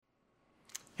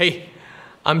Hey,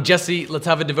 I'm Jesse. Let's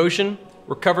have a devotion.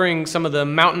 We're covering some of the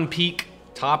mountain peak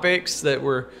topics that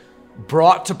were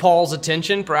brought to Paul's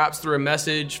attention, perhaps through a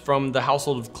message from the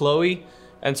household of Chloe.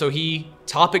 And so he,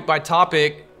 topic by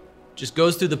topic, just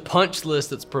goes through the punch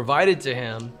list that's provided to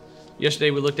him.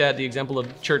 Yesterday we looked at the example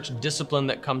of church discipline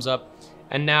that comes up.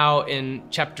 And now in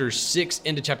chapter 6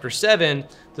 into chapter 7,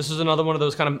 this is another one of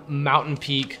those kind of mountain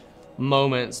peak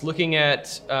moments. Looking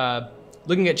at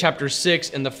chapter 6,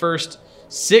 in the first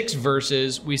 6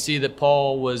 verses, we see that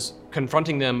Paul was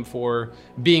confronting them for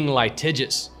being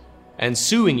litigious and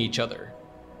suing each other,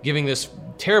 giving this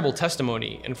terrible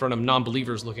testimony in front of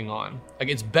non-believers looking on. Like,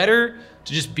 it's better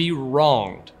to just be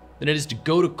wronged than it is to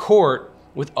go to court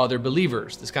with other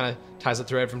believers. This kind of ties a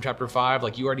thread from chapter 5.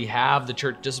 Like, you already have the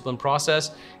church discipline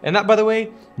process. And that, by the way,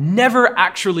 never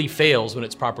actually fails when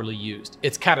it's properly used.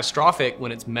 It's catastrophic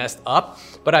when it's messed up,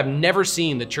 but I've never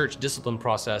seen the church discipline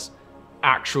process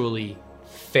actually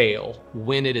fail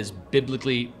when it is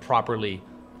biblically properly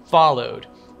followed.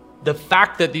 The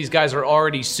fact that these guys are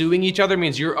already suing each other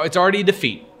means it's already a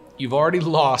defeat. You've already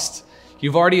lost.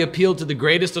 You've already appealed to the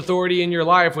greatest authority in your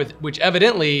life, which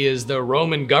evidently is the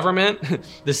Roman government,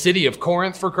 the city of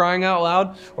Corinth, for crying out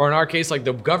loud, or in our case, like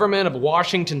the government of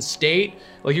Washington State.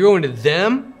 Like, you're going to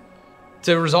them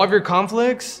to resolve your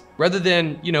conflicts rather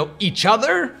than, each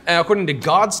other according to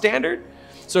God's standard.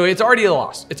 So it's already a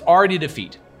loss. It's already a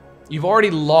defeat. You've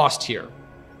already lost here.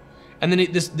 And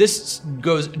then this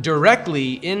goes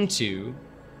directly into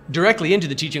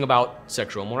the teaching about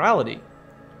sexual morality.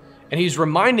 And he's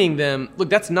reminding them, look,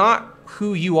 that's not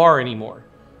who you are anymore.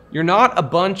 You're not a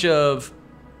bunch of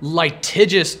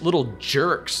litigious little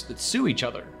jerks that sue each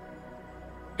other.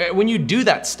 When you do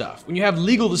that stuff, when you have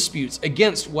legal disputes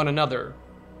against one another,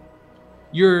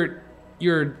 you're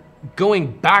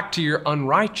going back to your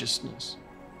unrighteousness.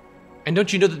 And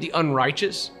don't you know that the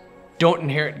unrighteous don't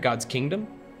inherit God's kingdom?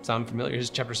 Sound familiar?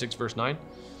 Here's chapter 6, verse 9.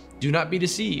 Do not be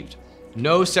deceived.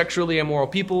 No sexually immoral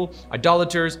people,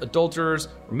 idolaters, adulterers,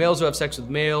 or males who have sex with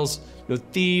males, no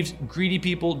thieves, greedy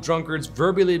people, drunkards,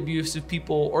 verbally abusive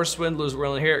people, or swindlers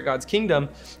will inherit God's kingdom.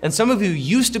 And some of you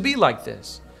used to be like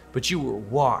this, but you were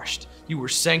washed, you were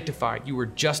sanctified, you were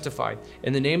justified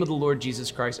in the name of the Lord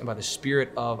Jesus Christ and by the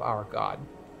Spirit of our God.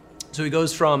 So he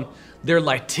goes from their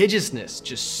litigiousness,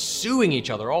 just suing each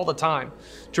other all the time,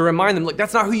 to remind them, look,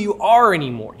 that's not who you are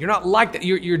anymore. You're not like that.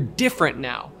 You're different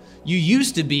now. You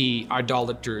used to be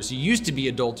idolaters. You used to be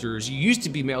adulterers. You used to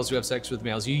be males who have sex with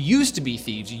males. You used to be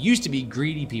thieves. You used to be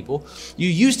greedy people. You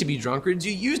used to be drunkards.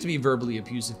 You used to be verbally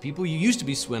abusive people. You used to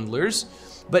be swindlers.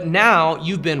 But now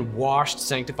you've been washed,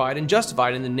 sanctified, and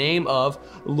justified in the name of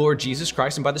the Lord Jesus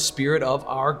Christ and by the Spirit of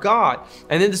our God.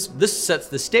 And then this sets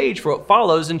the stage for what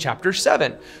follows in chapter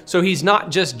 7. So he's not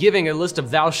just giving a list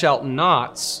of thou shalt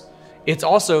nots. It's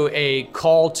also a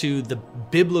call to the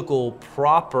biblical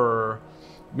proper.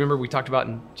 Remember, we talked about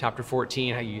in chapter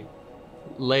 14 how you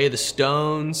lay the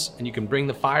stones and you can bring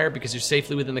the fire because you're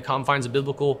safely within the confines of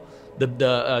biblical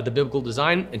the biblical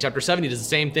design. In chapter 7, he does the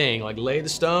same thing, like lay the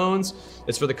stones.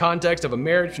 It's for the context of a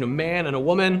marriage between a man and a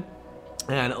woman,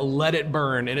 and let it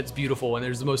burn, and it's beautiful. And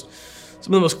there's some of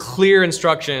the most clear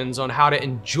instructions on how to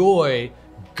enjoy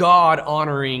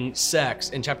God-honoring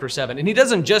sex in chapter 7. And he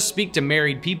doesn't just speak to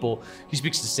married people. He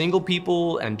speaks to single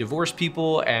people and divorced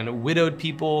people and widowed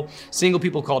people, single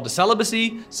people called to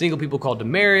celibacy, single people called to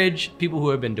marriage, people who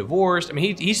have been divorced. I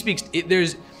mean, he speaks,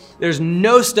 there's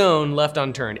no stone left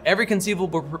unturned. Every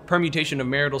conceivable permutation of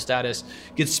marital status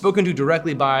gets spoken to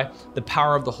directly by the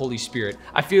power of the Holy Spirit.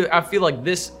 I feel like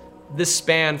this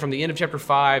span from the end of chapter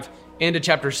 5 into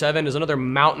chapter 7 is another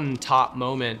mountaintop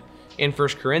moment in 1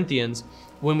 Corinthians.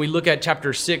 When we look at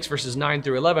chapter 6, verses 9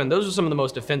 through 11, those are some of the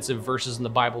most offensive verses in the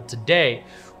Bible today.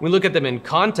 When we look at them in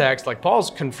context, like Paul's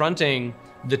confronting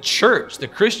the church, the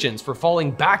Christians, for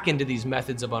falling back into these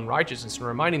methods of unrighteousness and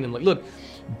reminding them, like, look,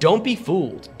 don't be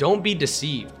fooled. Don't be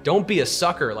deceived. Don't be a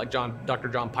sucker, like Dr.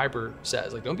 John Piper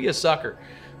says. Like, don't be a sucker.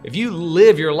 If you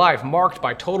live your life marked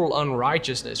by total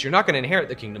unrighteousness, you're not going to inherit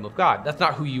the kingdom of God. That's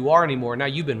not who you are anymore. Now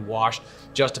you've been washed,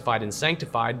 justified, and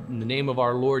sanctified in the name of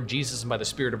our Lord Jesus and by the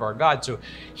Spirit of our God. So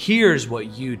here's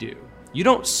what you do. You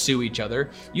don't sue each other.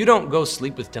 You don't go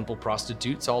sleep with temple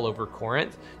prostitutes all over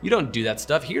Corinth. You don't do that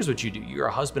stuff. Here's what you do. You're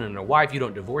a husband and a wife. You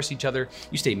don't divorce each other.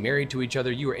 You stay married to each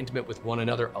other. You are intimate with one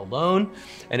another alone.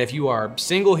 And if you are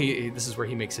single, this is where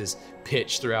he makes his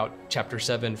pitch throughout chapter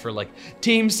 7 for like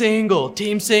team single.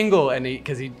 And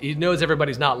because he knows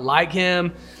everybody's not like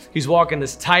him. He's walking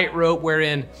this tightrope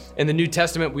wherein in the New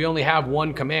Testament, we only have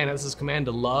one command. That's this command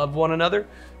to love one another.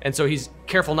 And so he's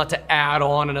careful not to add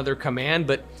on another command,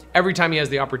 but every time he has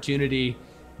the opportunity,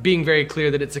 being very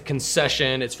clear that it's a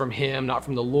concession, it's from him, not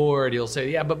from the Lord, he'll say,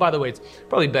 yeah, but by the way, it's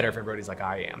probably better if everybody's like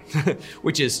I am,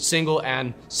 which is single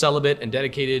and celibate and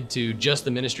dedicated to just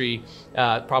the ministry.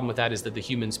 Problem with that is that the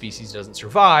human species doesn't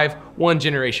survive one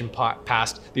generation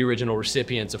past the original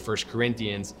recipients of 1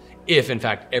 Corinthians, if in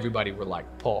fact everybody were like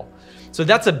Paul. So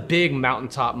that's a big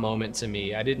mountaintop moment to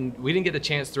me. We didn't get the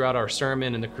chance throughout our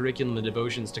sermon and the curriculum and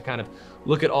devotions to kind of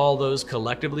look at all those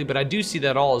collectively, but I do see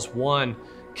that all as one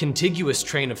contiguous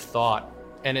train of thought,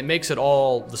 and it makes it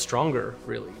all the stronger,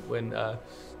 really, when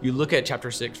you look at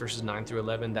chapter 6, verses 9 through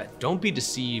 11, that don't be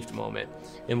deceived moment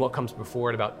in what comes before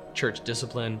it about church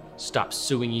discipline, stop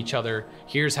suing each other.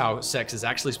 Here's how sex is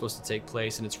actually supposed to take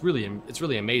place, and it's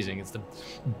really amazing. It's the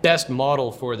best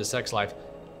model for the sex life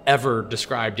ever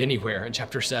described anywhere in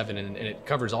chapter 7, and it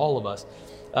covers all of us.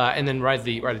 And then right at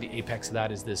the apex of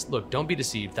that is this: look, don't be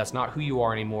deceived. That's not who you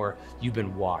are anymore. You've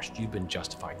been washed, you've been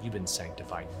justified, you've been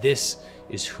sanctified. This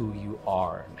is who you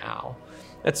are now.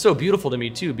 That's so beautiful to me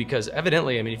too, because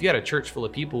evidently, I mean, if you had a church full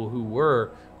of people who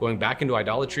were going back into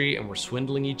idolatry and were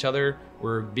swindling each other,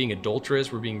 were being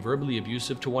adulterous, were being verbally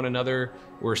abusive to one another,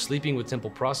 were sleeping with temple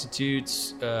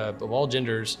prostitutes of all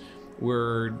genders,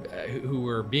 who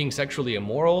were being sexually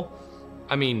immoral,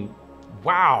 I mean,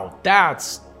 wow,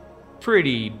 that's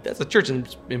a church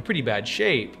in pretty bad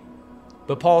shape.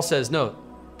 But Paul says, no,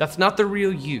 that's not the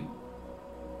real you.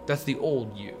 That's the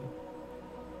old you.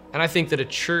 And I think that a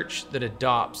church that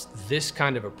adopts this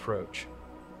kind of approach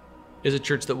is a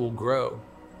church that will grow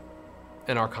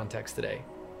in our context today.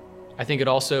 I think it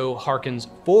also harkens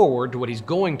forward to what he's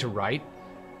going to write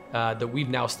that we've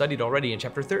now studied already in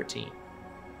chapter 13.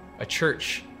 A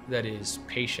church that is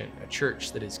patient, a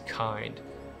church that is kind,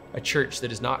 a church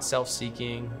that is not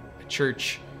self-seeking, a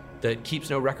church that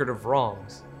keeps no record of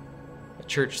wrongs, a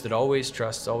church that always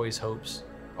trusts, always hopes,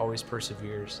 always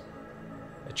perseveres,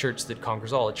 a church that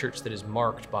conquers all, a church that is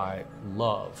marked by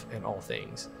love in all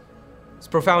things. It's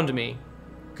profound to me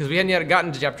because we hadn't yet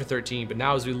gotten to chapter 13, but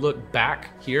now as we look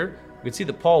back here, we can see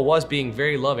that Paul was being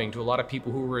very loving to a lot of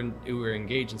people who were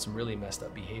engaged in some really messed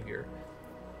up behavior.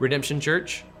 Redemption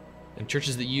Church and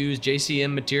churches that use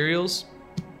JCM materials,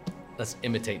 let's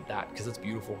imitate that because it's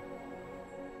beautiful.